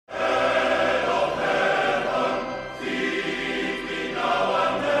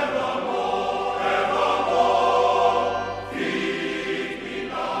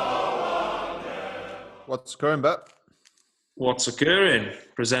What's going back? What's occurring?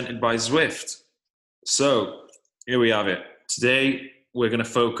 Presented by Zwift. So here we have it. Today we're going to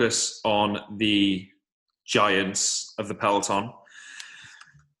focus on the giants of the peloton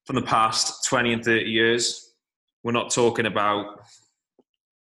from the past 20 and 30 years. We're not talking about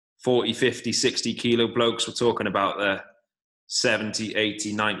 40, 50, 60 kilo blokes. We're talking about the 70,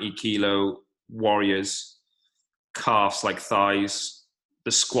 80, 90 kilo warriors, calves like thighs,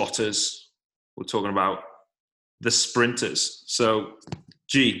 the squatters. We're talking about the sprinters. So,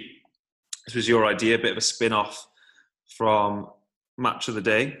 this was your idea, a bit of a spin-off from Match of the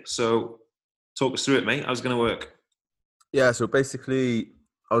Day. So, talk us through it, mate. How's it going to work? Yeah, so basically,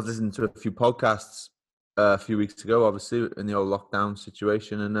 I was listening to a few podcasts a few weeks ago, obviously, in the old lockdown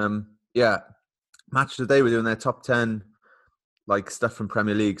situation. And Match of the Day, we're doing their top 10, like stuff from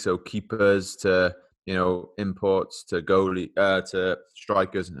Premier League. So keepers to, imports to goalie, to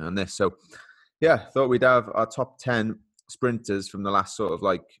strikers and this. So, yeah, thought we'd have our top 10 sprinters from the last sort of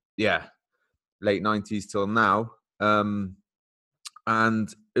late 90s till now. And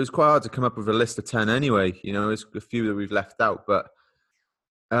it was quite hard to come up with a list of 10 anyway. There's a few that we've left out, but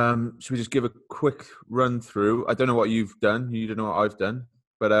should we just give a quick run through? I don't know what you've done. You don't know what I've done.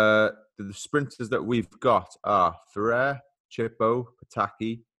 But the sprinters that we've got are Ferrer, Chippo,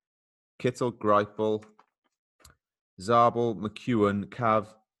 Pataki, Kittel, Greipel, Zabel, McEwen, Cav,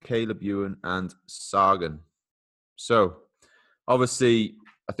 Caleb Ewan and Sagan. So, obviously,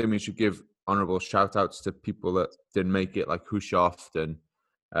 I think we should give honourable shout-outs to people that didn't make it, like Hushoft and,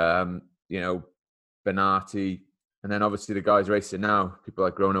 Benati. And then, obviously, the guys racing now, people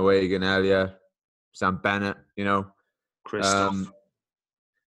like Groenewegen, Elia, Sam Bennett,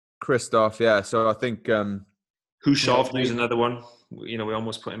 Christoph, yeah. So, I think... Hushoft is another one. We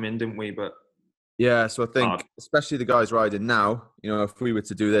almost put him in, didn't we? But yeah, so I think, especially the guys riding now, if we were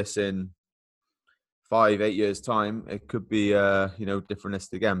to do this in 5-8 years' time, it could be, different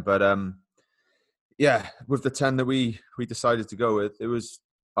list again. But, with the 10 that we decided to go with, it was,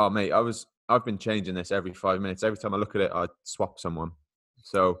 I've been changing this every 5 minutes. Every time I look at it, I swap someone.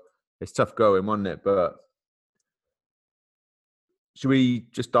 So it's tough going, wasn't it? But should we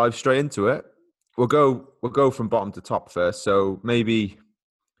just dive straight into it? We'll go from bottom to top first. So maybe...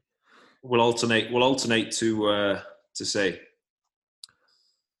 We'll alternate to say.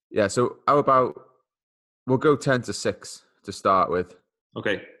 Yeah, so how about we'll go 10 to 6 to start with.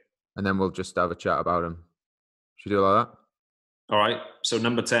 Okay. And then we'll just have a chat about them. Should we do like that? All right. So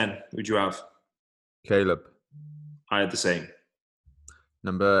number 10, who'd you have? Caleb. I had the same.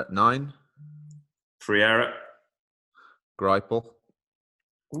 Number 9? Freire. Greipel.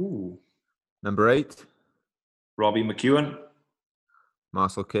 Ooh. Number 8? Robbie McEwen.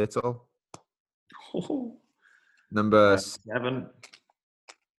 Marcel Kittel. Oh. Number 7.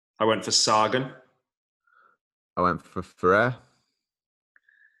 I went for Sagan. I went for Ferrer.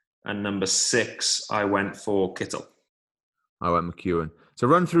 And number 6, I went for Kittel. I went McEwen. So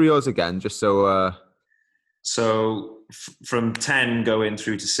run through yours again, just so... From 10 going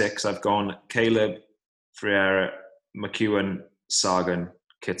through to 6, I've gone Caleb, Freire, McEwen, Sagan,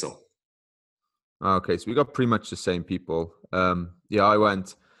 Kittel. Okay, so we got pretty much the same people. I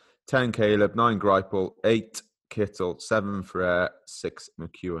went 10 Caleb, 9 Greipel, 8 Kittel, 7 Freire, 6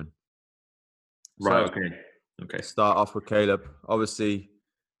 McEwen. Right, so, okay. Start off with Caleb. Obviously,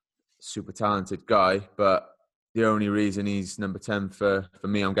 super talented guy, but the only reason he's number 10 for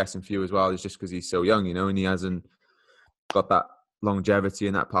me, I'm guessing for you as well, is just because he's so young, and he hasn't got that longevity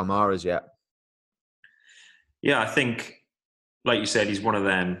in that Palmares yet. Yeah, I think, like you said, he's one of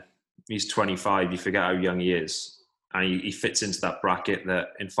them. He's 25. You forget how young he is. And he fits into that bracket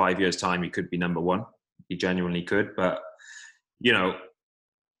that in 5 years' time, he could be number 1. He genuinely could. But,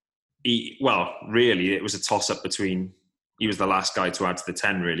 really, it was a toss-up between... He was the last guy to add to the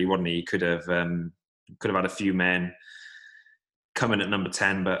 10, really, wasn't he? He could have had a few men come in at number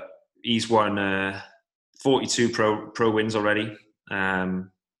 10, but he's won 42 pro wins already.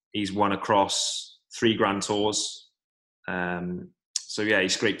 He's won across 3 Grand Tours. So, he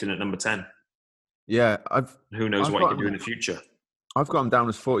scraped in at number 10. Yeah. Who knows what he can do in the future. I've got him down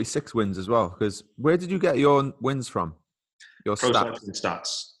as 46 wins as well, because where did you get your wins from? Your Pro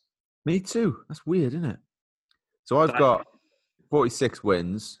stats? Me too. That's weird, isn't it? So I've got 46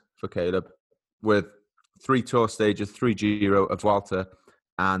 wins for Caleb with 3 Tour stages, 3 Giro, a Vuelta,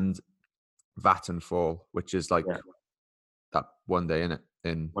 and Vattenfall, which is like that one day, innit?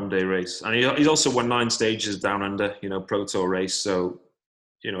 In one day race. And he's also won 9 stages down under, Pro Tour race. So,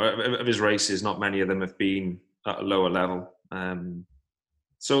 of his races, not many of them have been at a lower level. But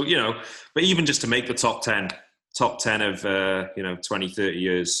even just to make the top 10 of, 20, 30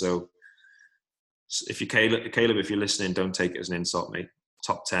 years. So If you Caleb, if you're listening, don't take it as an insult, mate.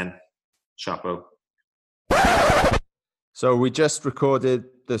 Top 10, chapeau. So we just recorded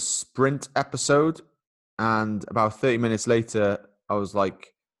the sprint episode, and about 30 minutes later, I was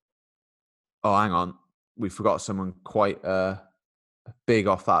like, "Oh, hang on, we forgot someone quite big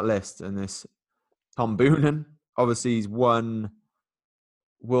off that list." And this Tom Boonen, obviously, he's won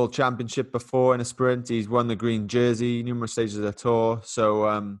World Championship before in a sprint. He's won the green jersey numerous stages of the tour.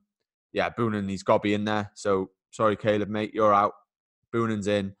 So, yeah, Boonen, he's got to be in there. So sorry, Caleb, mate, you're out. Boonen's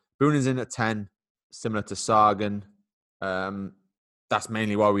in. Boonen's in at 10, similar to Sagan. That's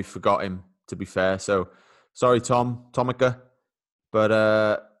mainly why we forgot him, to be fair. So sorry, Tomica.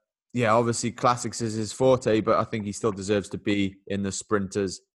 But yeah, obviously classics is his forte, but I think he still deserves to be in the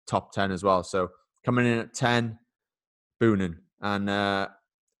sprinters top 10 as well. So coming in at 10, Boonen. And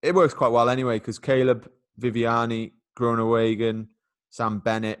it works quite well anyway, because Caleb, Viviani, Groenewegen, Sam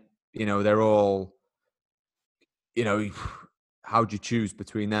Bennett, they're all, how do you choose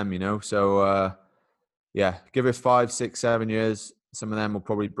between them, So, yeah, give it 5, 6, 7 years. Some of them will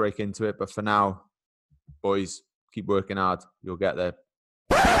probably break into it. But for now, boys, keep working hard. You'll get there.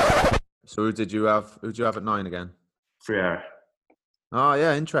 So who did you have at 9 again? Frere. Oh,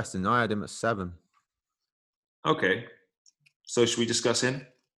 yeah, interesting. I had him at 7. Okay. So should we discuss him?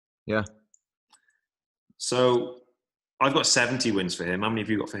 Yeah. So I've got 70 wins for him. How many have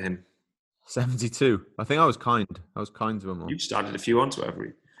you got for him? 72. I think I was kind. I was kind to him all. You just added a few onto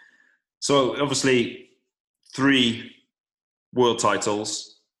every. So obviously 3 world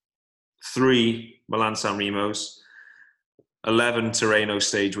titles, 3 Milan San Remos, 11 Tirreno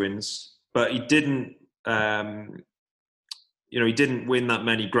stage wins, but he didn't, he didn't win that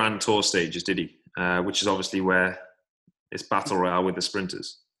many Grand Tour stages, did he? Which is obviously where it's battle royale with the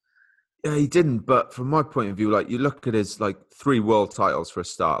sprinters. Yeah, he didn't. But from my point of view, like you look at his 3 world titles for a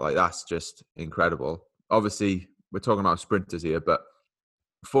start, that's just incredible. Obviously, we're talking about sprinters here, but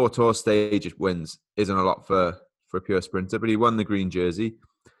 4 tour stage wins isn't a lot for a pure sprinter. But he won the green jersey.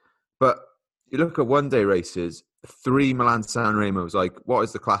 But you look at one-day races, 3 Milan San Remos. What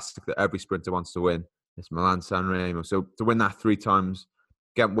is the classic that every sprinter wants to win? It's Milan San Remo. So to win that 3 times,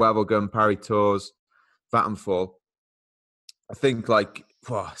 get Wevelgem, Paris Tours, Vattenfall, I think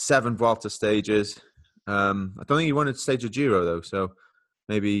 7 Vuelta stages. I don't think he won a stage of Giro though, so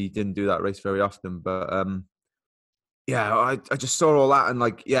maybe he didn't do that race very often. But yeah, I just saw all that, and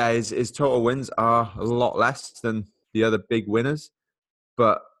his total wins are a lot less than the other big winners,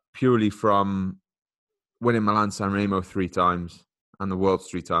 but purely from winning Milan San Remo 3 times and the Worlds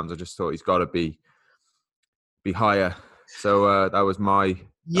 3 times, I just thought he's got to be higher. So that was my.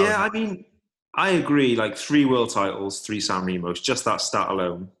 Yeah, I mean, I agree. 3 world titles, 3 San Remos, just that stat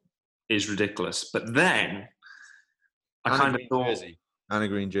alone is ridiculous. But then I kind of thought, and a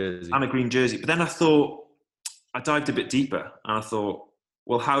green jersey. But then I dived a bit deeper and I thought,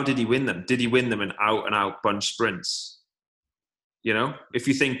 well, how did he win them? Did he win them in out and out bunch sprints? If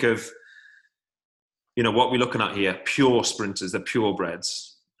you think of, what we're looking at here, pure sprinters, they're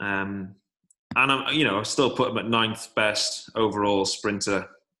purebreds. And I still put him at 9th best overall sprinter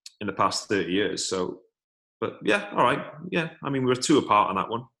in the past 30 years. So, but yeah, all right. Yeah. I mean, we were 2 apart on that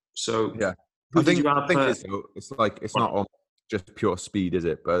one. So yeah, I think it's not all just pure speed, is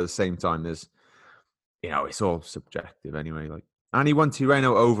it? But at the same time, there's, it's all subjective anyway. And he won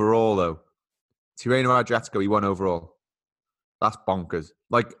Tirreno overall though. Tirreno Adriatico, he won overall. That's bonkers.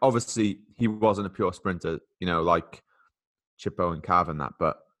 Obviously, he wasn't a pure sprinter, like Chippo and Cav and that,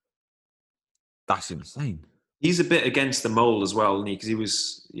 but that's insane. He's a bit against the mold as well, because he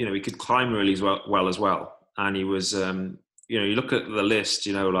was, he could climb really well as well. And he was, you look at the list,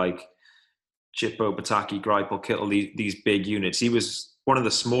 like Chippo, Bataki, Greipel, Kittel, these big units. He was one of the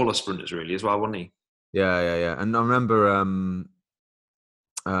smaller sprinters really as well, wasn't he? Yeah. And I remember, oh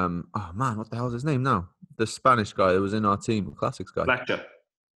man, what the hell is his name now? The Spanish guy that was in our team, the classics guy.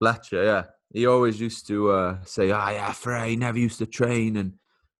 Fletcher, yeah. He always used to say, yeah, Frey, he never used to train. And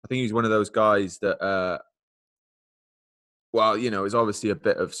I think he's one of those guys that, is obviously a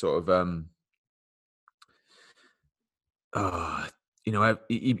bit of sort of,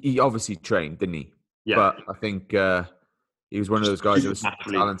 he obviously trained, didn't he? Yeah. But I think he was one of those guys that was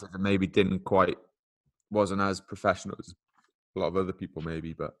talented and maybe wasn't as professional as a lot of other people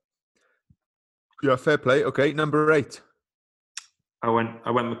maybe, but yeah, fair play. Okay, number 8. I went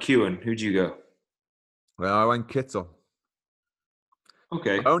McEwen. Who'd you go? Well, I went Kittel.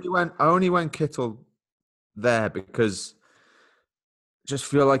 Okay. I only went Kittel there because I just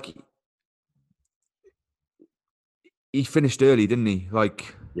feel like he finished early, didn't he?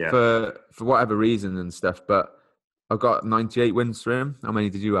 For whatever reason and stuff. But I've got 98 wins for him. How many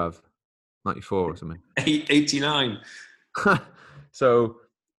did you have? 94 or something. 89. So,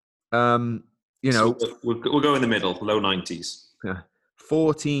 So we'll go in the middle, low 90s.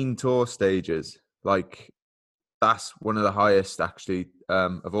 14 tour stages. Like, that's one of the highest, actually,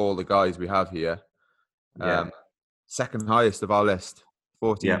 of all the guys we have here. Yeah. Second highest of our list,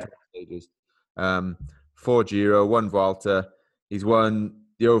 14 Yeah. tour stages. 4 Giro, 1 Vuelta. He's won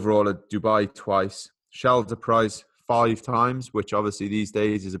the overall at Dubai twice. Shelter Prize 5 times, which obviously these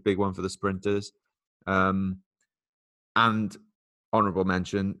days is a big one for the sprinters. And honourable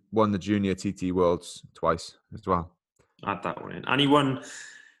mention, won the Junior TT Worlds twice as well. Add that one in. And he won,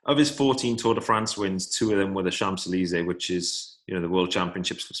 of his 14 Tour de France wins, 2 of them were the Champs-Elysees, which is, the World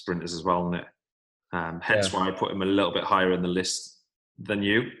Championships for sprinters as well, isn't it? Hence why I put him a little bit higher in the list than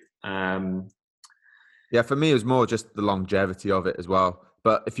you. Yeah, for me, it was more just the longevity of it as well.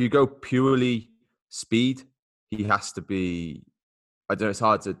 But if you go purely speed, he has to be, I don't know, it's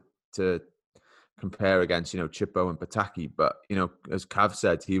hard to compare against, Chippo and Pataki. But, as Cav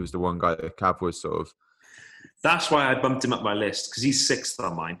said, he was the one guy that Cav was sort of. That's why I bumped him up my list, because he's 6th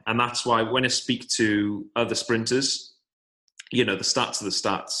on mine. And that's why when I speak to other sprinters, the stats are the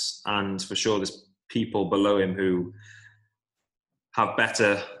stats. And for sure, there's people below him who have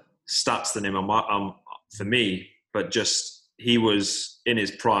better stats than him for me. But just, he was in his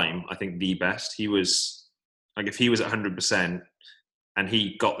prime, I think, the best. He was, like, if he was at 100% and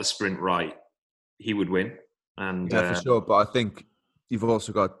he got the sprint right, he would win. And yeah, for sure. But I think you've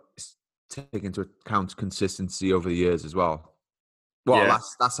also got to take into account consistency over the years as well. Well, yeah.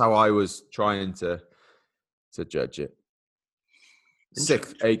 that's how I was trying to judge it.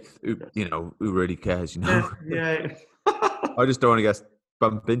 6th, 8th, who really cares, Yeah. I just don't want to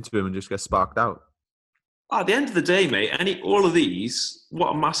bump into him and just get sparked out. At the end of the day, mate, all of these,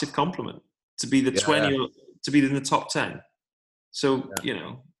 what a massive compliment to be the 20 or to be in the top 10. So,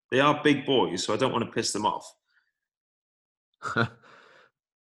 they are big boys, so I don't want to piss them off.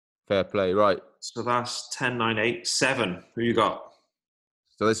 Fair play, right. So that's 10, 9, 8, 7. Who you got?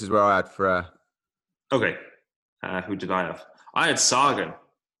 So this is where I had Frere. Okay. Who did I have? I had Sagan.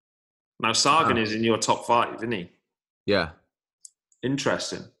 Now, Sagan is in your top 5, isn't he? Yeah.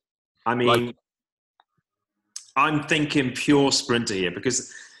 Interesting. I mean, I'm thinking pure sprinter here,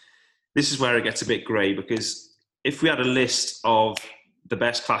 because this is where it gets a bit grey, because if we had a list of the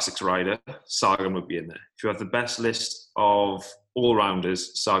best classics rider, Sagan would be in there. If you have the best list of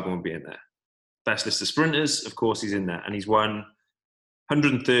all-rounders, Sagan would be in there. Best list of sprinters, of course, he's in there. And he's won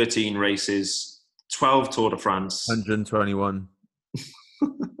 113 races, 12 Tour de France. 121.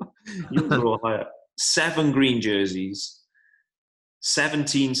 You were all higher. 7 green jerseys,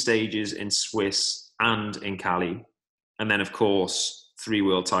 17 stages in Swiss and in Cali. And then, of course, 3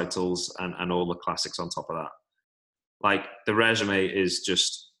 world titles and all the classics on top of that. Like, the resume is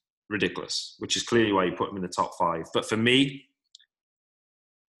just ridiculous, which is clearly why you put him in the top 5. But for me,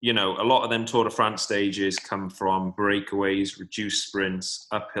 a lot of them Tour de France stages come from breakaways, reduced sprints,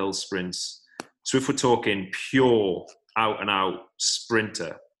 uphill sprints. So if we're talking pure out-and-out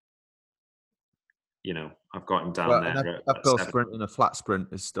sprinter, I've got him down there. Uphill sprint and a flat sprint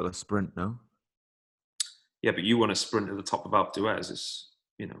is still a sprint, no? Yeah, but you want to sprint at the top of Alpe d'Huez, it's,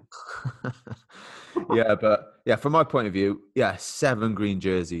 Yeah, but from my point of view, 7 green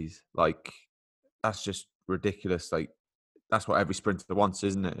jerseys. Like, that's just ridiculous. Like, that's what every sprinter wants,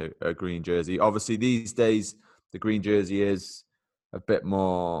 isn't it? A green jersey. Obviously, these days, the green jersey is a bit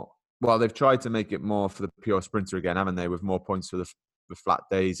more. Well, they've tried to make it more for the pure sprinter again, haven't they? With more points for the flat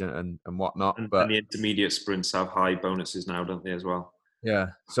days and whatnot. And but the intermediate sprints have high bonuses now, don't they, as well? Yeah.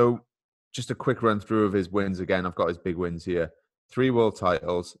 So just a quick run through of his wins again. I've got his big wins here. 3 world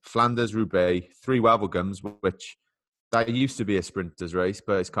titles, Flanders, Roubaix, 3 Wevelgums, which that used to be a sprinter's race,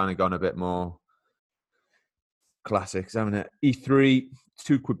 but it's kind of gone a bit more classics, haven't it? E3,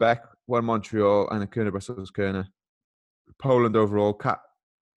 2 Quebec, 1 Montreal, and a Kuurne Brussels Kuurne. Poland overall,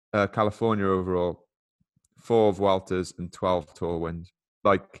 California overall, 4 Vueltas and 12 Tour wins.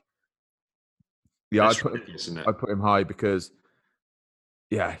 Like, I put him high because,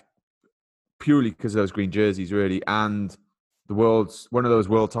 purely because of those green jerseys, really, and one of those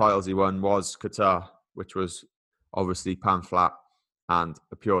world titles he won was Qatar, which was obviously pan flat and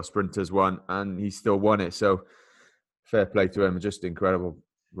a pure sprinters one, and he still won it. So fair play to him, just incredible.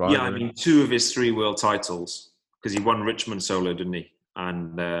 Right? Yeah, I mean, 2 of his 3 world titles, because he won Richmond solo, didn't he?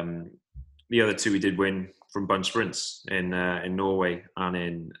 And the other 2 he did win from bunch sprints in Norway and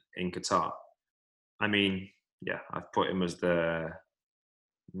in Qatar. I mean, I've put him as the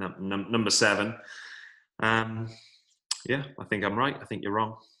number 7. I think I'm right. I think you're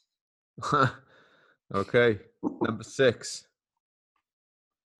wrong. Okay, number 6.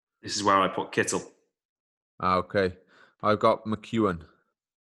 This is where I put Kittel. Okay. I've got McEwen.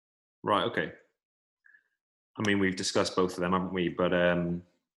 Right, okay. I mean, we've discussed both of them, haven't we? But We haven't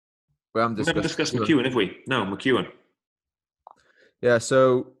we haven't discussed discussed McEwen, have we? No, McEwen. Yeah,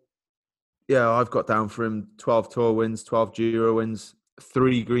 so yeah, I've got down for him 12 Tour wins, 12 Giro wins,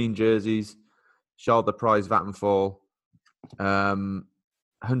 3 green jerseys, Charles de Prize, Vattenfall,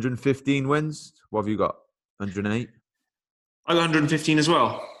 115 wins. What have you got? 108? I got 115 as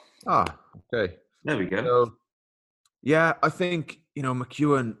well. Ah, okay. There we go. So, yeah, I think,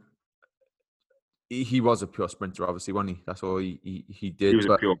 McEwen, he was a pure sprinter, obviously, wasn't he? That's all he did. He was a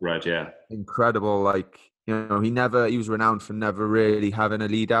but purebred, yeah. incredible. Like, he was renowned for never really having a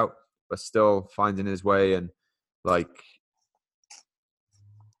lead out, but still finding his way. And like,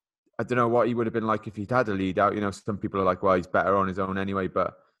 I don't know what he would have been like if he'd had a lead out. Some people are like, well, he's better on his own anyway.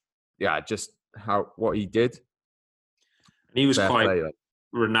 But yeah, just what he did. And he was Fair quite play, like.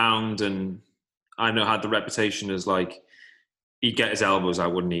 renowned, and I know had the reputation as like, he'd get his elbows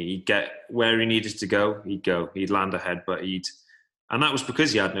out, wouldn't he? He'd get where he needed to go, he'd go. He'd land ahead, but and that was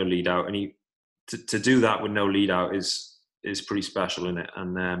because he had no lead out. And to do that with no lead out is pretty special, isn't it?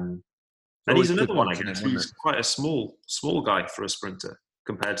 And he's another one, I guess, who's quite a small guy for a sprinter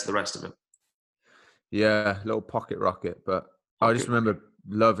compared to the rest of them. Yeah, little pocket rocket. But I just remember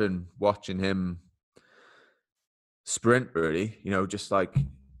loving watching him sprint, really.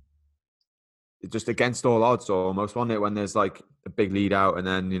 Just against all odds almost, wasn't it? When there's like a big lead out and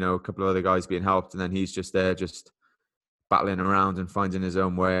then, a couple of other guys being helped, and then he's just there, just battling around and finding his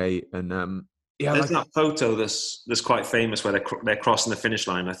own way. And there's that photo that's quite famous where they're crossing the finish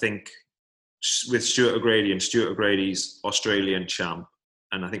line, I think, with Stuart O'Grady, and Stuart O'Grady's Australian champ,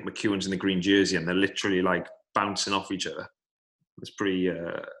 and I think McEwen's in the green jersey, and they're literally like bouncing off each other. It's pretty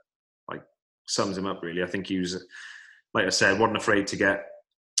sums him up, really. I think he was, like I said, wasn't afraid to get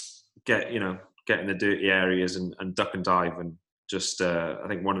in the dirty areas and duck and dive, and just I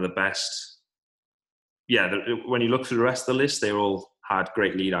think one of the best. Yeah, when you look through the rest of the list, they all had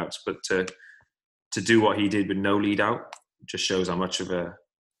great lead outs, but to do what he did with no lead out just shows how much of a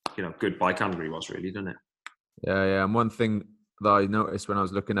good bike handler he was, really, doesn't it? Yeah. And one thing that I noticed when I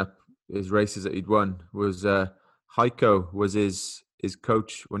was looking up his races that he'd won was Heiko was his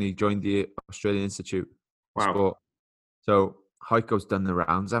coach when he joined the Australian Institute of Sport. So Heiko's done the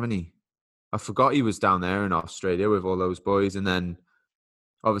rounds, haven't he? I forgot he was down there in Australia with all those boys. And then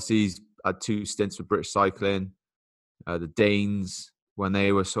obviously he's had 2 stints with British Cycling, the Danes, when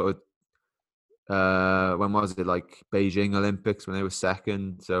they were sort of, when was it, like Beijing Olympics, when they were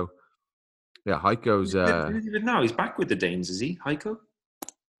second. So yeah, Heiko's... now he's back with the Danes, is he, Heiko?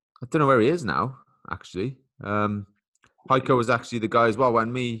 I don't know where he is now, actually. Heiko was actually the guy as well.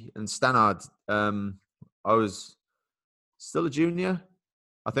 When me and Stannard, I was still a junior.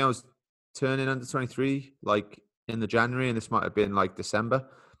 I think I was turning under 23, like in the January, and this might have been like December.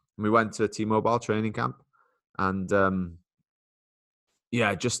 And we went to T-Mobile training camp, and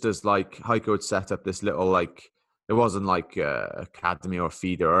just as like Heiko had set up this little, like, it wasn't like academy or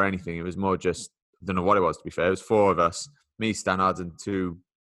feeder or anything. It was more just, I don't know what it was, to be fair. It was 4 of us, me, Stannard, and 2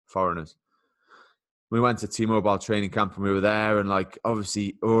 foreigners. We went to T-Mobile training camp, and we were there, and like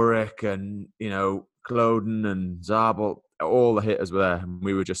obviously Ulrich and Kloden and Zabel, all the hitters were there, and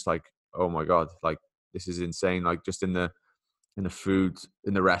we were just like, oh my god, like this is insane. Like just in the food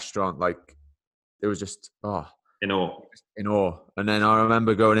in the restaurant, like it was just in awe. And then I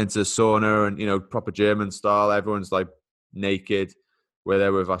remember going into the sauna, and proper German style, everyone's like naked, we're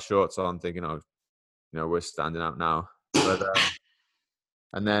there with our shorts on, thinking, we're standing out now. But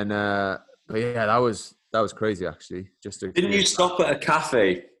and then but yeah, that was crazy, actually. Didn't you stop at a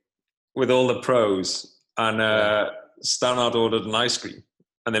cafe with all the pros, and Stannard ordered an ice cream,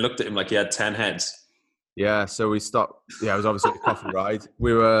 and they looked at him like he had 10 heads? Yeah, so we stopped. Yeah, it was obviously a coffee ride.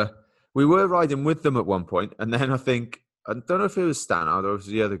 We were riding with them at one point, and then I don't know if it was Stannard or it was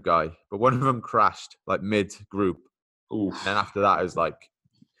the other guy, but one of them crashed like mid group. And then after that, it was like,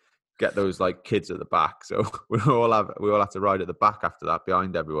 get those like kids at the back. So we all had to ride at the back after that,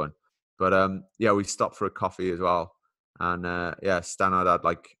 behind everyone. But we stopped for a coffee as well, and Stannard had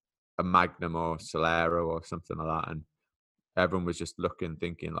like a Magnum or Solero or something like that, and everyone was just looking,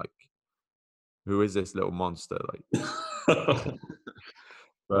 thinking like, who is this little monster? Like,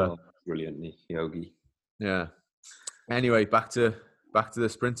 brilliant, Yogi. Yeah. Anyway, back to the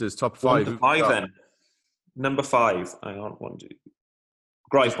sprinters. Top 5. 1 to 5 then. Number 5. Hang on, 1, 2.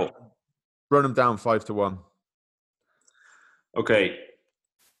 Greipel. Run them down 5 to 1. Okay.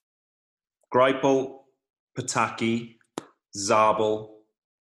 Greipel, Pataki, Zabel,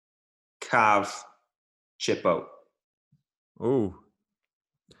 Cav, Chippo. Oh.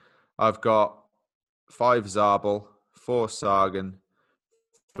 I've got 5 Zabel, 4 Sagan,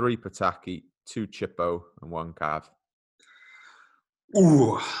 3 Pataki, 2 Chippo, and 1 Cav.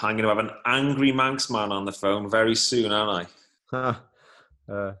 Ooh, I'm going to have an angry Manx man on the phone very soon, aren't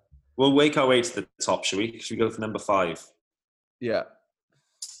I? We'll wake our way to the top, shall we? Should we go for number 5? Yeah.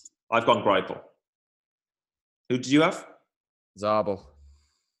 I've gone Greipel. Who did you have? Zabel.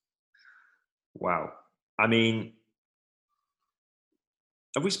 Wow. I mean,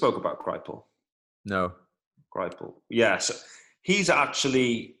 have we spoke about Greipel? No. Greipel. Yeah, so he's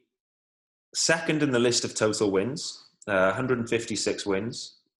actually second in the list of total wins, 156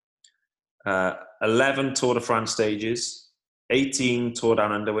 wins, 11 Tour de France stages, 18 Tour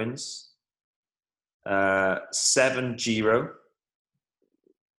Down Under wins, 7 Giro.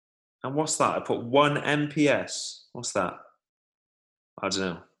 And what's that? I put 1 MPS. What's that? I don't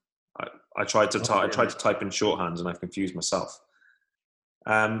know. I tried to type in shorthand and I've confused myself.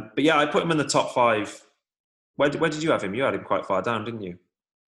 But yeah, I put him in the top 5. Where did you have him? You had him quite far down, didn't you?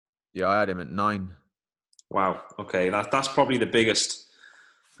 Yeah, I had him at 9. Wow. Okay, that's probably the biggest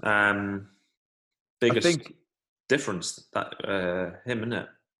I think, difference that him, isn't it?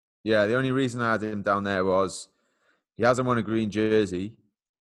 Yeah, the only reason I had him down there was he hasn't won a green jersey.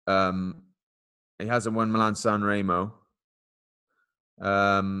 He hasn't won Milan San Remo.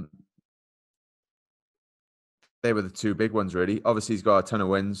 They were the 2 big ones, really. Obviously, he's got a ton of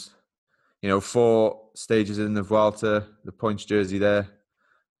wins. 4 stages in the Vuelta, the points jersey there,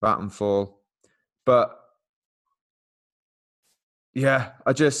 Vattenfall. But yeah,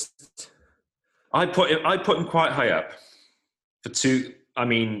 I put him quite high up for 2. I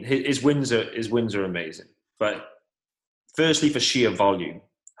mean, his wins are amazing. But firstly, for sheer volume,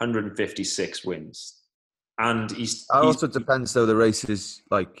 156 wins, and he's also depends though the race is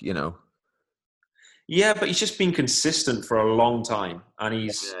like. Yeah, but he's just been consistent for a long time, and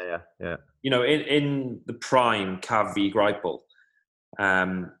he's yeah. In the prime Cav v Greipel,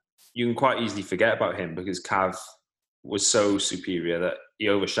 you can quite easily forget about him because Cav was so superior that he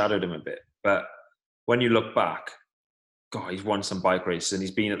overshadowed him a bit. But when you look back, God, he's won some bike races and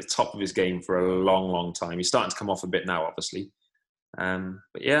he's been at the top of his game for a long, long time. He's starting to come off a bit now, obviously.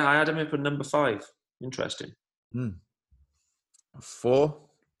 But yeah, I had him in for number 5. Interesting. 4,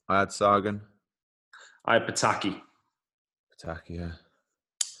 I had Sagan. I had Pataki. Pataki, yeah.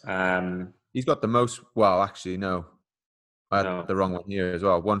 He's got the most. Well, actually, no. I had the wrong one here as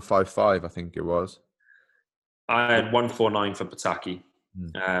well. 155, I think it was. I had 149 for Pataki.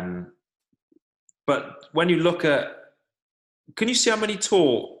 But when you look at, can you see how many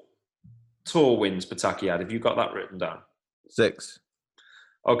tour wins Pataki had? Have you got that written down? 6.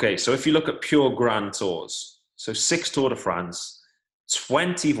 Okay, so if you look at pure Grand Tours, so 6 Tour de France,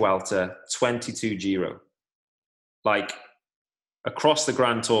 20 Vuelta, 22 Giro. Like, across the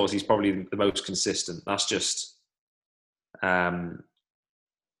Grand Tours, he's probably the most consistent. That's just, yeah,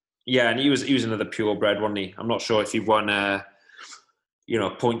 and he was another purebred, wasn't he? I'm not sure if he won a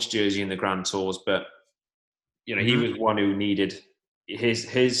points jersey in the Grand Tours, but he was one who needed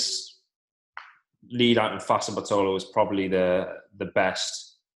his lead out in Fassa Bartolo was probably the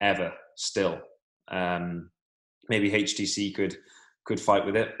best ever. Still, maybe HTC could fight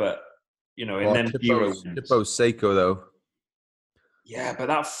with it, but and then Chippo's Seiko though. Yeah, but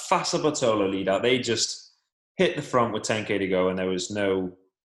that Fassa Bartolo lead out, they just hit the front with 10k to go, and there was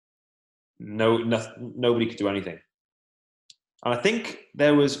nobody could do anything. And I think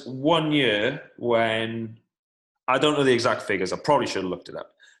there was one year when, I don't know the exact figures, I probably should have looked it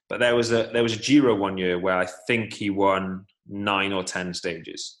up, but there was a Giro one year where I think he won 9 or 10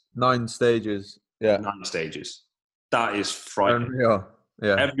 stages. 9 stages, yeah. 9 stages. That is frightening. Unreal.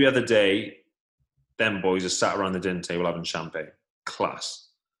 Yeah. Every other day, them boys are sat around the dinner table having champagne. Class.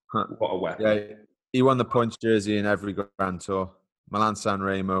 Huh. What a weapon. Yeah, he won the points jersey in every Grand Tour. Milan San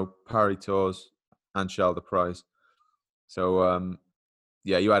Remo, Paris Tours, and Shell the Prize. So,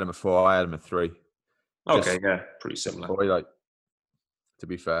 yeah, you had him at 4, I had him at 3. Okay, yeah, pretty similar. To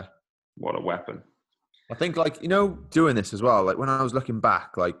be fair. What a weapon. I think, doing this as well, when I was looking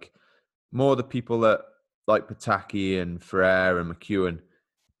back, more the people that like Pataki and Ferrer and McEwen,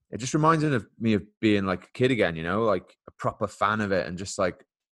 it just reminds me of being a kid again, a proper fan of it, and just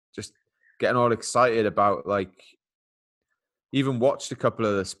getting all excited about even watched a couple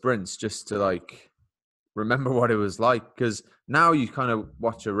of the sprints just to remember what it was like. Because now you kind of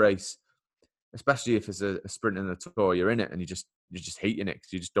watch a race, especially if it's a sprint in the Tour, you're in it and you're just hating it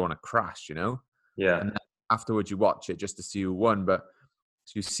because you just don't want to crash, Yeah. And then afterwards you watch it just to see who won, but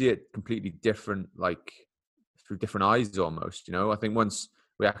so you see it completely different, through different eyes almost. I think once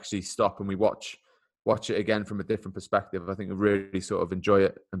we actually stop and we watch watch it again from a different perspective. I think I really sort of enjoy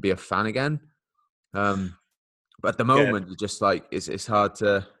it and be a fan again. But at the moment, you're just like it's hard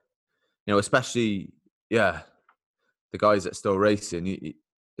to, especially the guys that are still racing.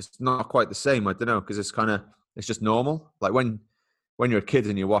 It's not quite the same. I don't know, because it's just normal. Like when you're a kid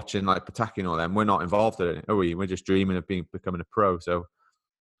and you're watching like Pataki and all them, we're not involved in it, are we? We're just dreaming of becoming a pro. So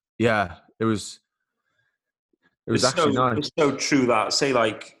yeah, it was actually nice. It's so true that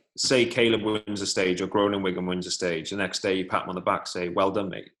say Caleb wins a stage or Groningen wins a stage, the next day you pat him on the back, say, well done,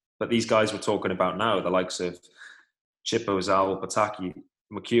 mate. But these guys we're talking about now, the likes of Chippo, Zal, Pataki,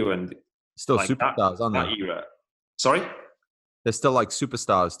 McEwen, still like superstars, aren't they? Era. Sorry? They're still like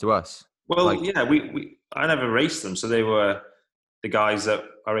superstars to us. Well, I never raced them, so they were the guys that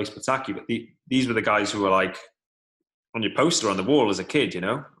I raced Pataki, but these were the guys who were like on your poster on the wall as a kid,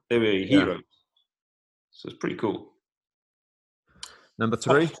 They were heroes. So it's pretty cool. Number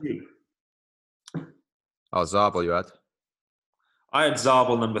 3? Oh, Zabel you had? I had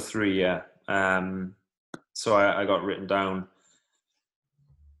Zabel number 3, yeah. So I got written down.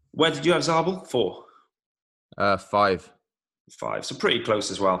 Where did you have Zabel? 4? 5. 5. So pretty close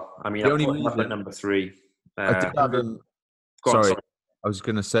as well. I mean, I put him up at number 3. I did have him. Sorry, I was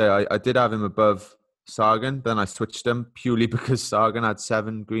going to say I did have him above Sagan. Then I switched him purely because Sagan had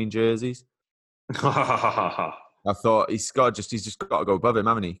 7 green jerseys. I thought he's just got to go above him,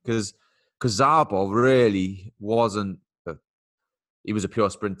 haven't he? Because Zabel really wasn't. He was a pure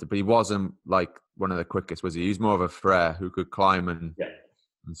sprinter, but he wasn't like one of the quickest, was he? He was more of a Frere who could climb and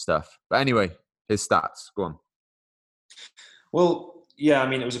stuff. But anyway, his stats. Go on. Well, yeah, I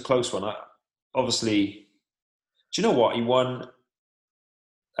mean, it was a close one. Obviously, do you know what? He won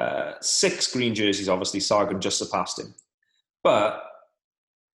 6 green jerseys. Obviously, Sagan just surpassed him. But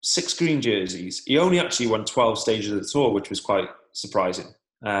 6 green jerseys. He only actually won 12 stages of the Tour, which was quite surprising.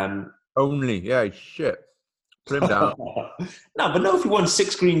 Only? Yeah, shit. Put him down. No, if he won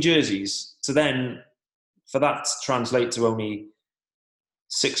 6 green jerseys, so then for that to translate to only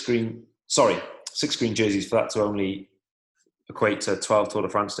 6 green jerseys, for that to only equate to 12 Tour de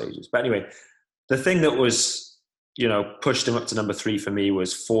France stages. But anyway, the thing that was, pushed him up to number 3 for me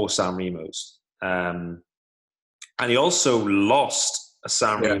was 4 San Remos. And he also lost a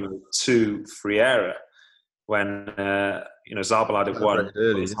San Remo to Freire when Zabel had it won,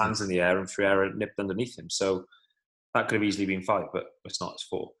 put his hands in the air, and Freire nipped underneath him. So that could have easily been 5, but it's not. It's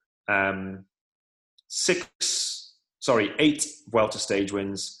 4. 8 Vuelta stage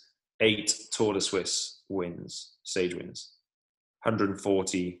wins, 8 Tour de Suisse wins, stage wins,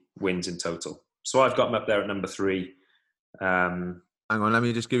 140 wins in total. So I've got him up there at number 3. Hang on, let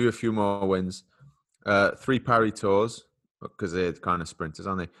me just give you a few more wins. 3 Paris Tours, because they're kind of sprinters,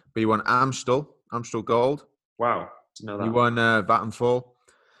 aren't they? But he won Amstel Gold. Wow, didn't know that. He won Vattenfall.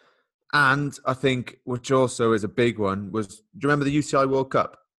 And I think, which also is a big one, do you remember the UCI World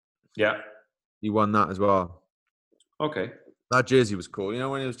Cup? Yeah. He won that as well. Okay. That jersey was cool.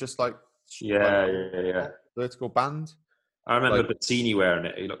 When it was just like... Yeah. Vertical band. I remember Bettini wearing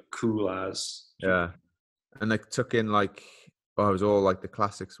it. He looked cool as... Yeah. And they took in it was all like the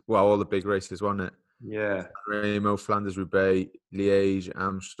classics. Well, all the big races, wasn't it? Yeah. Remo, Flanders-Roubaix, Liège,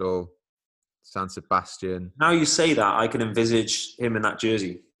 Amstel, San Sebastian. Now you say that, I can envisage him in that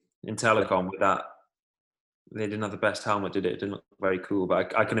jersey in Telecom with that. They didn't have the best helmet, did it? It didn't look very cool,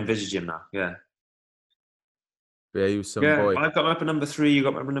 but I can envisage him now. Yeah. Yeah, he was some boy. I've got him up at number 3. You got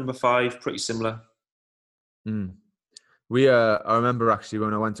him up at number 5. Pretty similar. We, I remember actually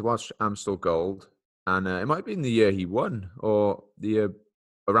when I went to watch Amstel Gold, and it might have been the year he won, or the year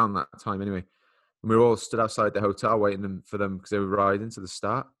around that time anyway. And we were all stood outside the hotel waiting for them because they were riding to the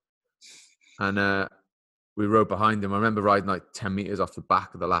start. And we rode behind them. I remember riding like 10 meters off the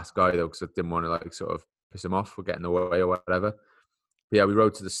back of the last guy though, because I didn't want to sort of piss him off for getting away or whatever. But yeah, we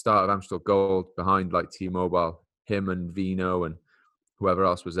rode to the start of Amstel Gold behind T-Mobile, him and Vino and whoever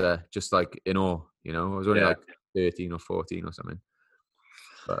else was there, just in awe, I was only 13 or 14 or something.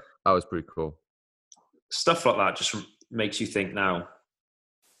 But that was pretty cool. Stuff like that just makes you think now,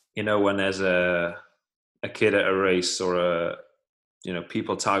 when there's a kid at a race or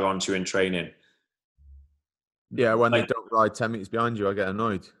people tag onto you in training. Yeah, when they don't ride 10 meters behind you, I get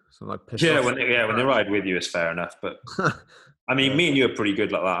annoyed. So pissed off. When they ride with you, it's fair enough. But I mean, me and you are pretty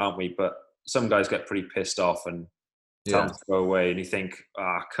good like that, aren't we? But some guys get pretty pissed off and tell them to go away, and you think,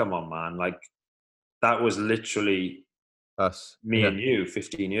 come on, man! That was literally us, me and you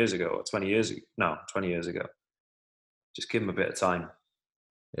 15 years ago or 20 years ago. No, 20 years ago. Just give him a bit of time.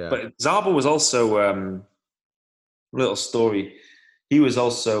 Yeah. But Zabel was also little story. He was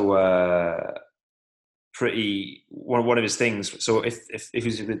also pretty one of his things. So if he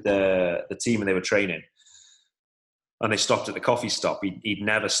was with the team and they were training, and they stopped at the coffee stop, he'd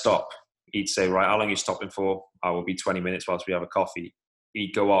never stop. He'd say, right, how long are you stopping for? I will be 20 minutes whilst we have a coffee.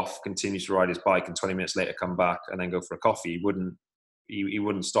 He'd go off, continue to ride his bike, and 20 minutes later come back and then go for a coffee. He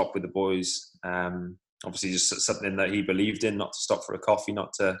wouldn't stop with the boys. Obviously, just something that he believed in, not to stop for a coffee,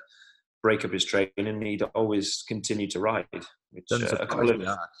 not to break up his training. He'd always continue to ride. Which, doesn't surprise me,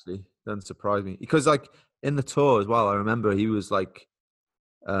 actually. Doesn't surprise me. Because, like, in the Tour as well, I remember he was, like,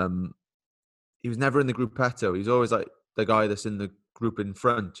 he was never in the gruppetto. He was always, like, the guy that's in the group in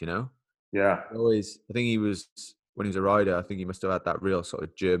front, you know? Yeah. Always, I think he was, when he was a rider, I think he must have had that real sort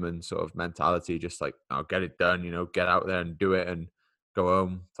of German sort of mentality, just like, oh, get it done, you know, get out there and do it and go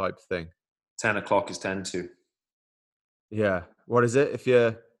home type thing. 10 o'clock is 10 to. Yeah. What is it? If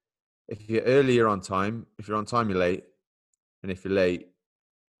you're early, you're on time. If you're on time, you're late. And if you're late,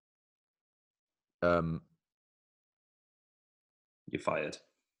 you're fired.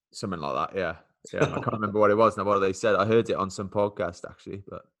 Something like that. Yeah. Yeah. I can't remember what it was now, what they said. I heard it on some podcast actually.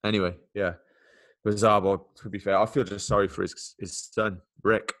 But anyway, yeah. But Szabo, to be fair, I feel just sorry for his son,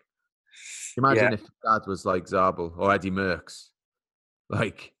 Rick. Imagine if dad was like Szabo or Eddie Merckx.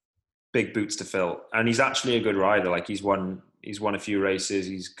 Like, big boots to fill. And he's actually a good rider. Like, he's won a few races.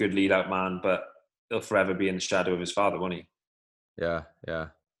 He's a good lead out man, but he'll forever be in the shadow of his father, won't he? Yeah, yeah.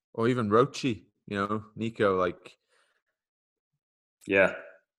 Or even Rochi, you know, Nico, like. Yeah.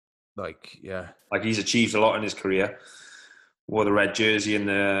 Like, yeah. Like, he's achieved a lot in his career. Wore the red jersey in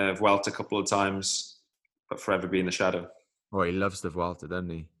the Vuelta a couple of times, but forever be in the shadow. Oh, he loves the Vuelta, doesn't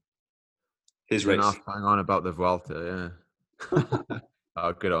he? His race. Hang on about the Vuelta, yeah.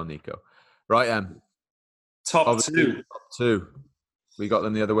 Oh, good old Nico. Right, Top two. We got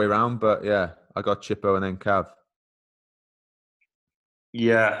them the other way around, but yeah, I got Chippo and then Cav.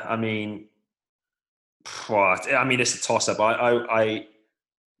 Yeah, I mean, it's a toss-up. I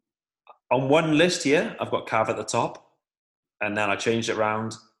on one list here, I've got Cav at the top, and then I changed it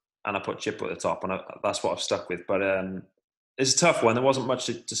around and I put Chippo at the top, and that's what I've stuck with. But it's a tough one. There wasn't much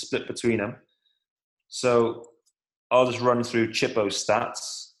to split between them. So I'll just run through Chippo's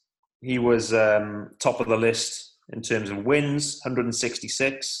stats. He was top of the list in terms of wins,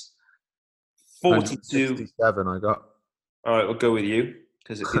 166. 42. 167 I got. All right, we'll go with you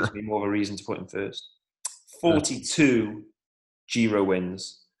because it gives me more of a reason to put him first. 42 Giro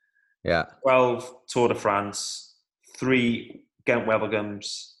wins. Yeah. 12 Tour de France, 3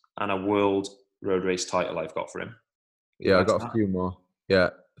 Gent-Wevelgums, and a world road race title I've got for him. Yeah, I got a few more. Yeah.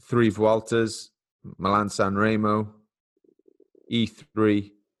 3 Vueltas, Milan-San Remo,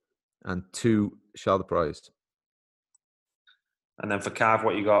 E3, and 2 Charles Prize. And then for Cav,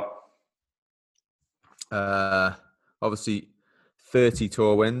 what you got? Obviously, 30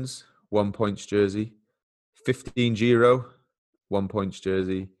 Tour wins, 1 points jersey. 15 Giro, 1 points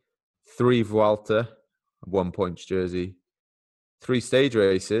jersey. 3 Vuelta, 1 points jersey. 3 stage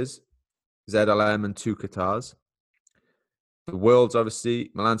races, ZLM and 2 Qatars. The Worlds,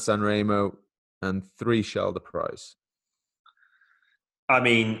 obviously, Milan-San Remo, and 3 Charles Prize. I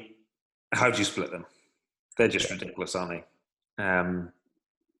mean, how do you split them? They're just ridiculous, aren't they?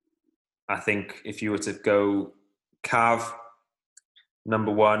 I think if you were to go Cav,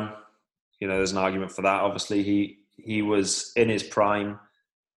 number 1, you know, there's an argument for that. Obviously, he was in his prime,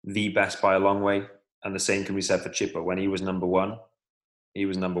 the best by a long way. And the same can be said for Chippo. When he was number 1, he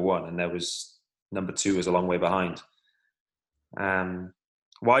was number 1. And there was number 2 was a long way behind.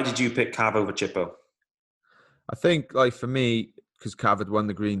 Why did you pick Cav over Chippo? I think, like, for me, because Cav had won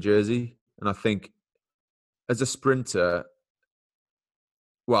the green jersey. And I think as a sprinter,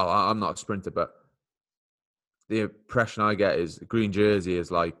 well, I'm not a sprinter, but the impression I get is the green jersey is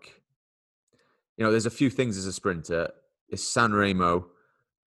like, you know, there's a few things as a sprinter. It's San Remo,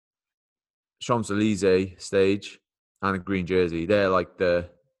 Champs-Élysées stage, and a green jersey. They're like the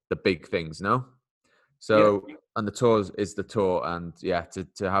big things, no? So, yeah. And the Tour is the Tour, and yeah,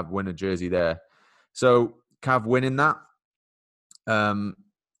 to win a jersey there. So Cav winning that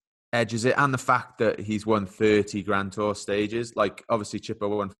edges it, and the fact that he's won 30 Grand Tour stages. Like, obviously Chippo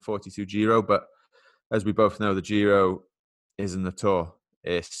won 42 Giro, but as we both know, the Giro isn't the Tour.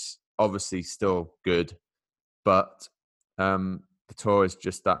 It's obviously still good, but the Tour is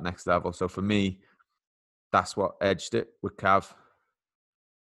just that next level. So for me, that's what edged it with Cav.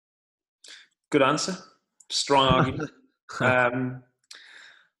 Good answer. Strong argument.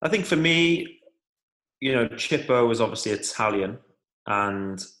 I think for me, you know, Chippo was obviously Italian,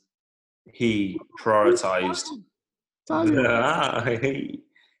 and he prioritized. He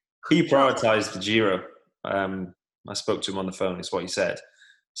prioritized the Giro. I spoke to him on the phone. Is what he said.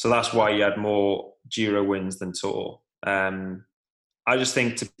 So that's why he had more Giro wins than Tour. I just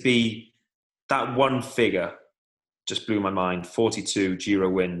think to be that one figure just blew my mind. 42 Giro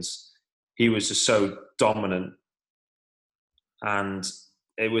wins. He was just so dominant. And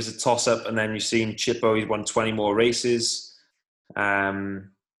it was a toss-up. And then you've seen Chippo, he's won 20 more races.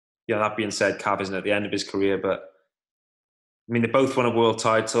 That being said, Cav isn't at the end of his career, but I mean, they both won a world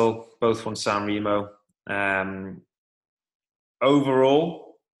title, both won San Remo.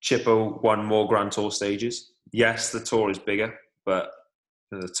 Overall, Chippo won more Grand Tour stages. Yes, the Tour is bigger, but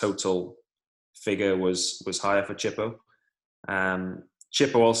the total figure was higher for Chippo.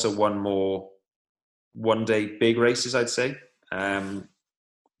 Chippo also won more one-day big races, I'd say.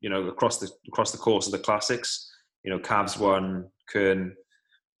 Across the course of the classics. Cavs won Kern,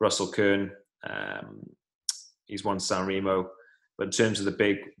 Russell Kern. He's won San Remo. But in terms of the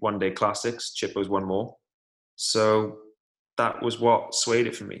big one-day classics, Chippo's won more. So that was what swayed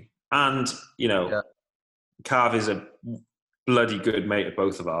it for me. And, Cav is a bloody good mate of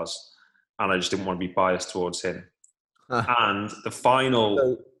both of ours. And I just didn't want to be biased towards him. And the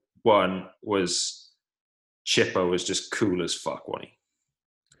final one was Chippo was just cool as fuck, wasn't he?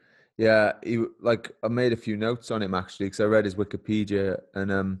 Yeah, I made a few notes on him actually because I read his Wikipedia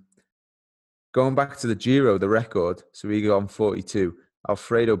and going back to the Giro, the record. So he got on 42.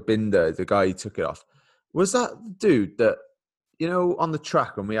 Alfredo Binda, the guy he took it off. Was that the dude that on the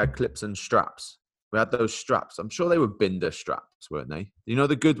track when we had clips and straps? We had those straps. I'm sure they were Binder straps, weren't they?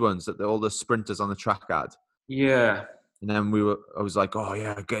 The good ones that all the sprinters on the track had. Yeah. And then I was like, oh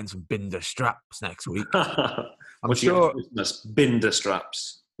yeah, getting some Binder straps next week. I'm sure Binder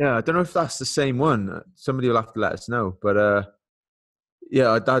straps. Yeah, I don't know if that's the same one. Somebody will have to let us know. But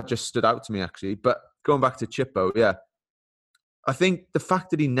that just stood out to me actually. But going back to Chippo, yeah, I think the fact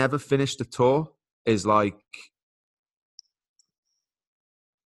that he never finished the Tour is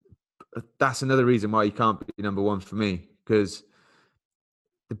that's another reason why he can't be number one for me, because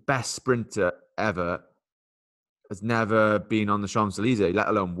the best sprinter ever has never been on the Champs-Élysées, let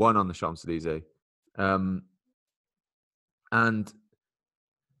alone won on the Champs-Élysées. And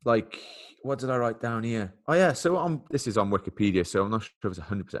what did I write down here? Oh yeah, so this is on Wikipedia, so I'm not sure if it's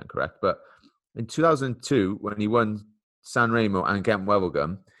 100% correct, but in 2002, when he won San Remo and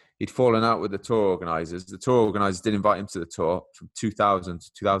Gent-Wevelgem, he'd fallen out with the tour organisers. The tour organisers didn't invite him to the tour from 2000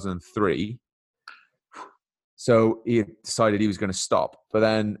 to 2003. So he decided he was going to stop. But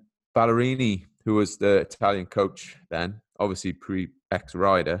then Ballerini, who was the Italian coach then, obviously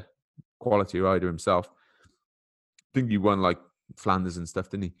ex-rider, quality rider himself, I think he won Flanders and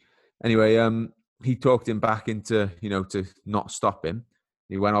stuff, didn't he? Anyway, he talked him back into, to not stop him.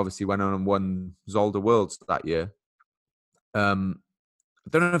 He went on and won Zolder Worlds that year. I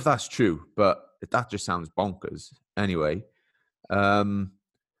don't know if that's true, but that just sounds bonkers. Anyway, and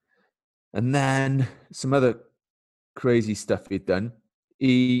then some other crazy stuff he'd done.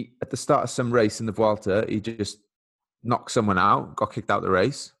 He, at the start of some race in the Vuelta, he just knocked someone out, got kicked out of the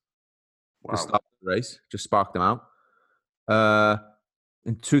race. Wow. The start of the race, just sparked him out.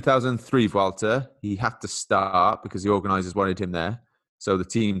 In 2003 Vuelta, he had to start because the organisers wanted him there. So the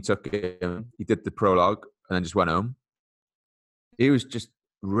team took him. He did the prologue and then just went home. He was just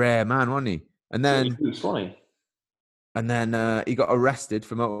rare man, wasn't he? And then he was funny. And then he got arrested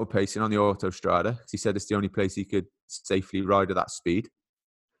for motor pacing on the Autostrada because he said it's the only place he could safely ride at that speed.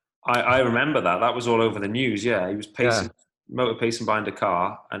 I remember that. That was all over the news. Yeah, he was motor pacing behind a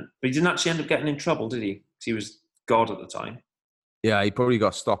car, but he didn't actually end up getting in trouble, did he? Because he was God at the time. Yeah, he probably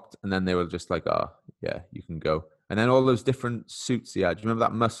got stopped, and then they were just like, "Oh, yeah, you can go." And then all those different suits he had. Do you remember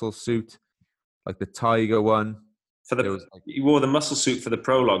that muscle suit, like the Tiger one? He wore the muscle suit for the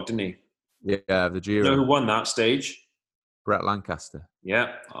prologue, didn't he? Yeah, the Giro. You know who won that stage? Brett Lancaster.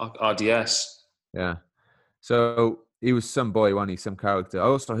 Yeah, RDS. Yeah. So he was some boy, wasn't he? Some character. I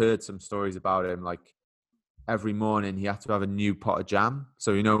also heard some stories about him. Like every morning he had to have a new pot of jam.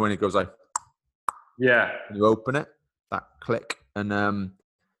 So you know when it goes like, yeah, when you open it, that click, and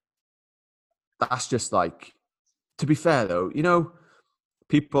that's just like. To be fair though, you know,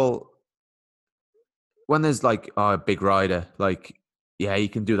 people when there's like a big rider, like yeah, he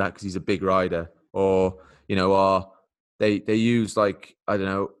can do that because he's a big rider, or you know, or they use like I don't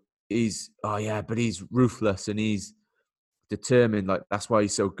know, but he's ruthless and he's determined, like that's why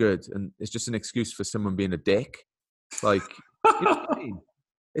he's so good, and it's just an excuse for someone being a dick. Like, you know what I mean?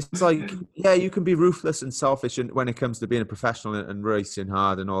 It's like, yeah, you can be ruthless and selfish when it comes to being a professional and racing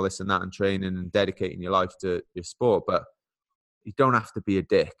hard and all this and that and training and dedicating your life to your sport, but you don't have to be a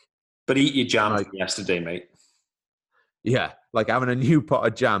dick. But eat your jam from yesterday, mate. Yeah, like having a new pot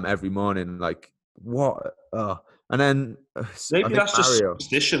of jam every morning, like what? And then I Maybe think that's just Mario.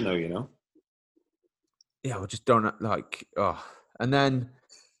 superstition, though. Yeah, we just don't like. Oh, and then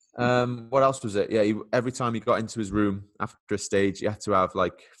what else was it? Yeah, every time he got into his room after a stage, he had to have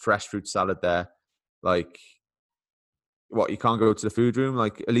like fresh fruit salad there. Like, what, you can't go to the food room?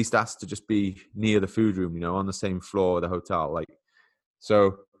 Like, at least that's to just be near the food room, on the same floor of the hotel. Like,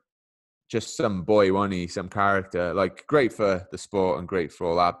 so just some boy, wasn't he? Some character. Like, great for the sport and great for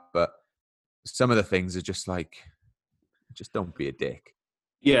all that, but some of the things are just like, just don't be a dick.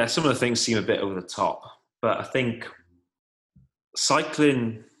 Yeah, some of the things seem a bit over the top, but I think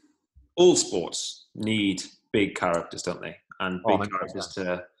cycling, all sports need big characters, don't they? And big 100%. characters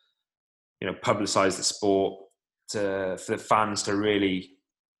to, publicize the sport, for the fans to really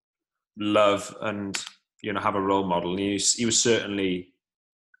love and have a role model. And he was certainly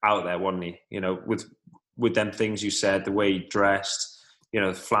out there, wasn't he? With them things you said, the way he dressed,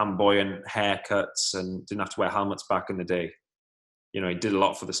 flamboyant haircuts, and didn't have to wear helmets back in the day. He did a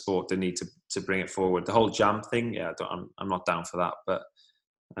lot for the sport, didn't he, to bring it forward. The whole jam thing, yeah, I'm not down for that. But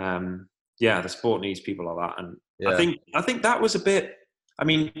the sport needs people like that. And yeah. I think that was a bit. I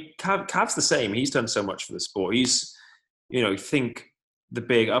mean, Cav's the same. He's done so much for the sport. He's, think the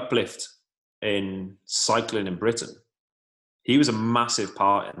big uplift in cycling in Britain. He was a massive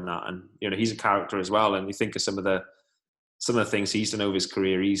part in that, and he's a character as well. And you think of some of the things he's done over his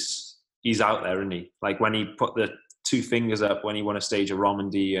career. He's out there, isn't he? Like when he put the 2 fingers up when he won a stage of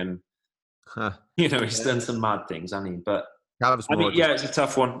Romandy, and he's done some mad things, hasn't he? But it's a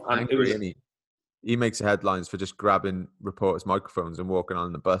tough one. Angry, he makes headlines for just grabbing reporters' microphones and walking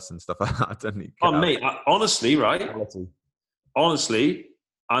on the bus and stuff like that, doesn't he? Oh, mate, honestly, right? Honestly,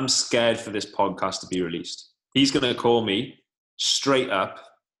 I'm scared for this podcast to be released. He's going to call me straight up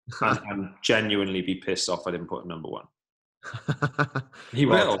and genuinely be pissed off I didn't put him number 1. He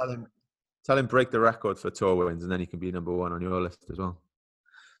will. Tell him break the record for tour wins, and then he can be number 1 on your list as well.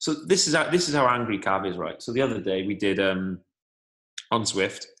 So this is how angry Cav is, right? So the other day we did on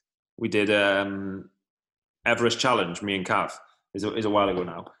Zwift, we did Everest Challenge, me and Cav. Is a while ago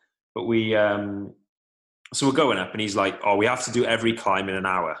now, but we so we're going up, and he's like, "Oh, we have to do every climb in an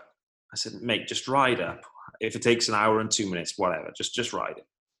hour." I said, "Mate, just ride up. If it takes an hour and 2 minutes, whatever, just ride it."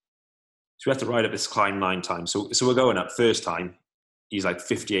 So we have to ride up this climb 9 times. So we're going up. First time, he's like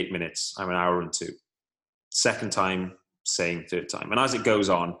 58 minutes. I'm an hour and 2. Second time, same. Third time. And as it goes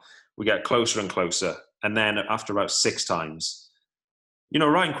on, we get closer and closer. And then after about 6 times,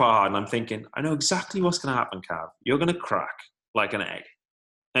 riding quite hard. And I'm thinking, I know exactly what's going to happen, Cav. You're going to crack like an egg.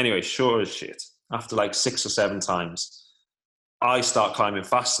 Anyway, sure as shit. After like 6 or 7 times, I start climbing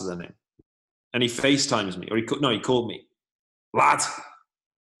faster than him. And he FaceTimes me. Or he called me. Lad,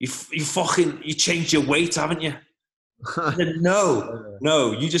 you changed your weight, haven't you? I said,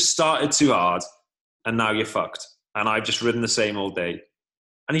 no, you just started too hard and now you're fucked. And I've just ridden the same all day.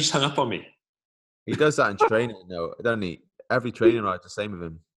 And he just hung up on me. He does that in training, though, doesn't he? Every training ride's the same with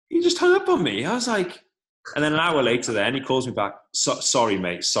him. He just hung up on me. I was like, and then an hour later then he calls me back. Sorry,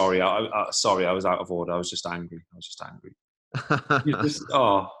 mate. Sorry. Sorry, I was out of order. I was just angry.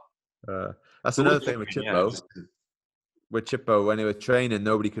 That's another thing with Chippo. With Chippo, when he was training,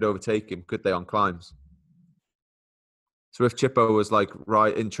 nobody could overtake him, could they, on climbs? So if Chippo was like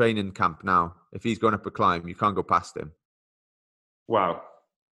right in training camp now, if he's going up a climb, you can't go past him. Wow.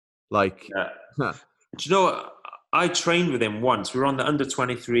 Like, Do you know what? I trained with him once. We were on the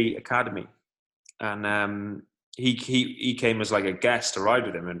under-23 academy, and he came as like a guest to ride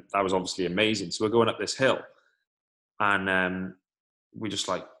with him, and that was obviously amazing. So we're going up this hill, and we just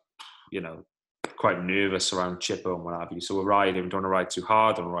like, quite nervous around Chippo and what have you. So we're riding. We don't want to ride too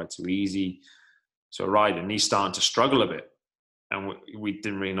hard. Don't want to ride too easy. So we're riding. And he's starting to struggle a bit, and we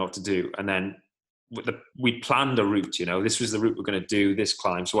didn't really know what to do. And then we planned a route. This was the route we're going to do this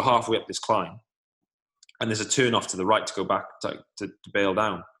climb. So we're halfway up this climb, and there's a turn off to the right to go back to bail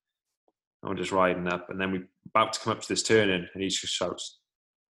down. And we're just riding up, and then we're about to come up to this turn in, and he just shouts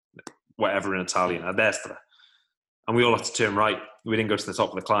whatever in Italian, "A destra." And we all had to turn right. We didn't go to the top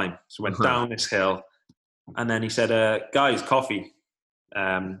of the climb. So we went down this hill, and then he said, guys, coffee.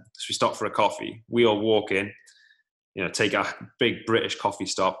 So we stopped for a coffee. We all walk in, take our big British coffee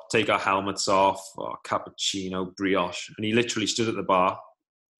stop, take our helmets off, cappuccino, brioche. And he literally stood at the bar,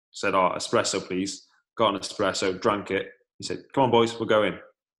 said, espresso, please. Got an espresso, drank it. He said, come on, boys, we're going.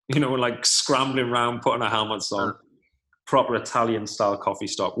 We're like scrambling around, putting our helmets on. Proper Italian-style coffee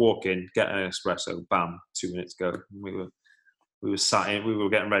stop. Walk in, get an espresso, bam, 2 minutes go. We were sat in. We were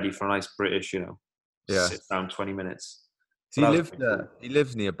getting ready for a nice British, sit down 20 minutes. So he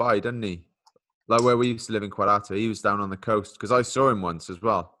lives nearby, doesn't he? Like where we used to live in Quarata. He was down on the coast because I saw him once as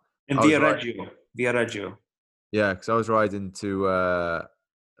well. In Viareggio. Yeah, because I was riding to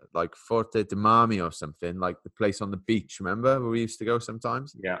like Forte de Marmi or something, like the place on the beach. Remember where we used to go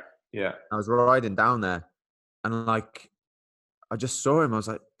sometimes? Yeah, yeah. I was riding down there, and like I just saw him. I was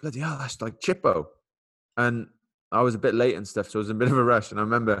like, bloody hell, that's like Chippo. And I was a bit late and stuff, so it was a bit of a rush. And I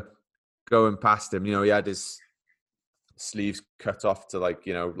remember going past him. He had his sleeves cut off to like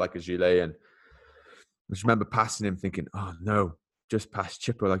like a gilet, and I just remember passing him, thinking, "Oh no, just past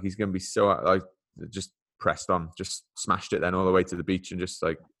Chippo. Like he's gonna be so like just pressed on, just smashed it then all the way to the beach, and just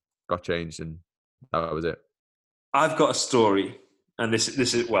like got changed, and that was it." I've got a story, and this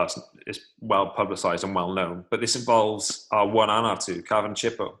is well, it's well publicized and well known, but this involves our one and our two, Cav and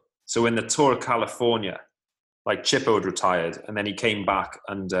Chippo. So in the Tour of California, like Chippo had retired, and then he came back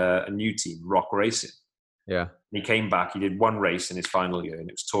under a new team, Rock Racing. Yeah. And he came back. He did one race in his final year, and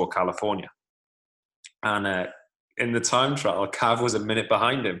it was Tour California. And in the time trial, Cav was a minute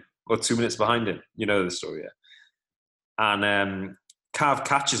behind him, or 2 minutes behind him. You know the story, yeah. And Cav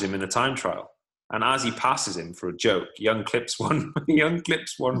catches him in the time trial. And as he passes him for a joke, he unclips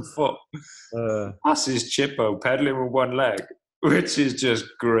one foot, passes Chippo pedaling with one leg, which is just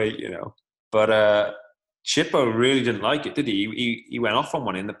great, But Chippo really didn't like it, did he? He went off on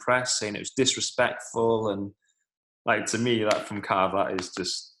one in the press saying it was disrespectful, and like to me, that from Cav,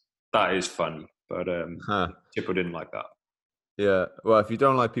 that is funny. But Chippo didn't like that. Yeah. Well, if you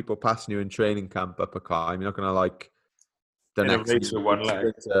don't like people passing you in training camp up a climb, you're not going to like the next race with one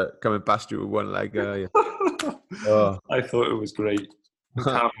leg coming past you with one leg. Yeah. I thought it was great. And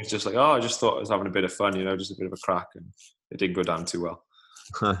Cav was just like, I just thought I was having a bit of fun, just a bit of a crack, and it didn't go down too well.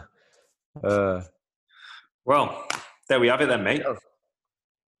 Well, there we have it then, mate.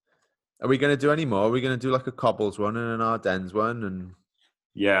 Are we going to do any more? Are we going to do like a Cobbles one and an Ardennes one? And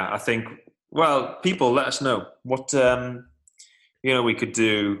yeah, I think. Well, people, let us know what we could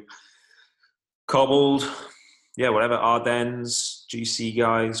do. Cobbled, yeah, whatever. Ardennes, GC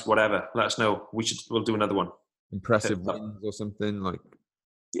guys, whatever. Let us know. We'll do another one. Impressive wins or something like.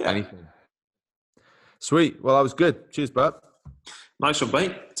 Yeah. Anything. Sweet. Well, that was good. Cheers, Bert. Nice one,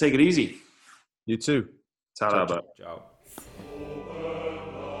 mate. Take it easy. You too. Ta-ra, ciao.